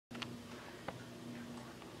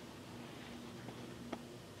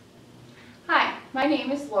My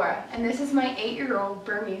name is Laura, and this is my 8-year-old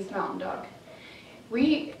Burmese mountain dog.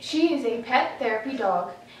 She is a pet therapy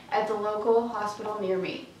dog at the local hospital near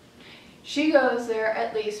me. She goes there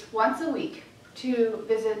at least once a week to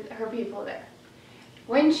visit her people there.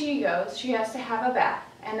 When she goes, she has to have a bath,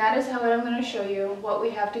 and that is how I'm going to show you what we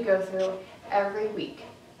have to go through every week.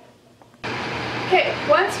 Okay,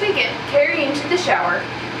 once we get Carrie into the shower,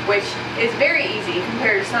 which is very easy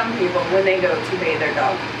compared to some people when they go to bathe their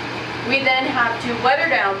dog, we then have to wet her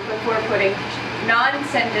down before putting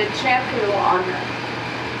non-scented shampoo on her.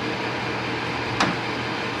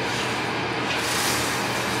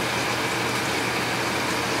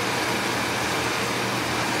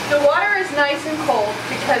 The water is nice and cold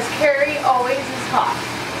because Carrie always is hot,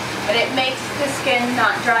 and it makes the skin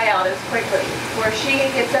not dry out as quickly, where she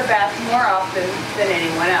gets a bath more often than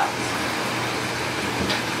anyone else.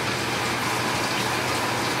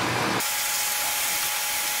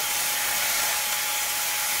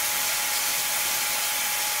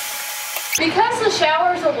 Because the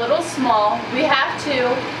shower is a little small, we have to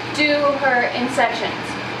do her in sections.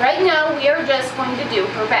 Right now, we are just going to do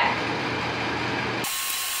her back.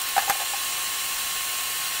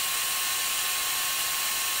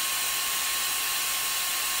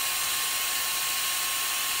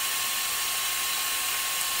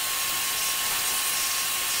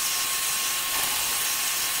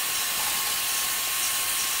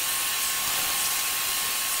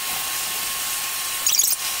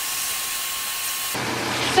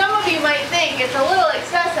 You might think it's a little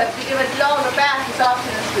excessive to give a dog a bath as often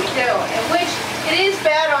as we do, in which it is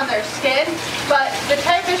bad on their skin, but the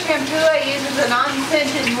type of shampoo I use is a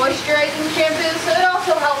non-scented moisturizing shampoo, so it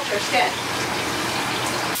also helps their skin.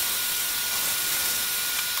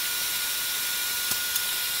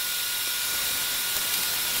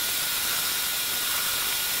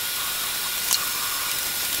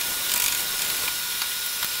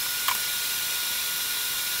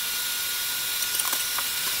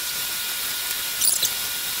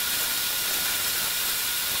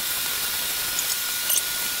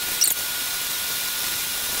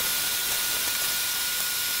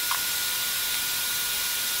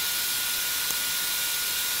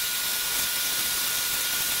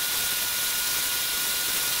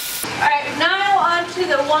 Alright, now on to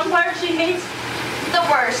the one part she hates the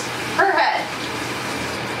worst, her head.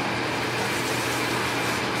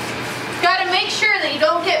 Gotta make sure that you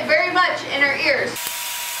don't get very much in her ears.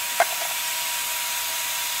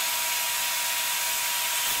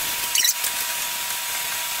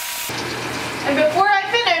 And before I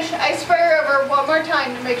finish, I spray her over one more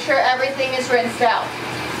time to make sure everything is rinsed out.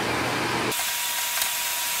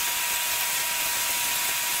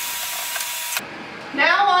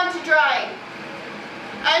 Now on to drying.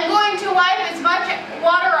 I'm going to wipe as much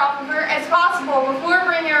water off of her as possible before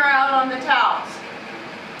bringing her out on the towels.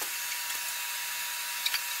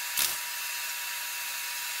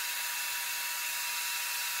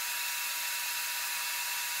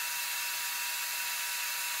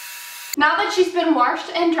 Now that she's been washed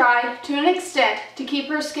and dried to an extent to keep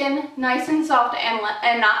her skin nice and soft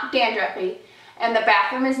and not dandruffy, and the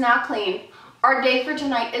bathroom is now clean, our day for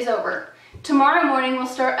tonight is over. Tomorrow morning we'll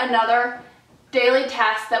start another daily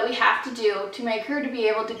task that we have to do to make her to be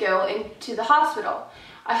able to go into the hospital.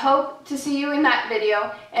 I hope to see you in that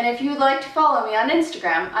video, and if you'd like to follow me on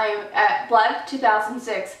Instagram, I am at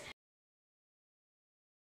Blev2006.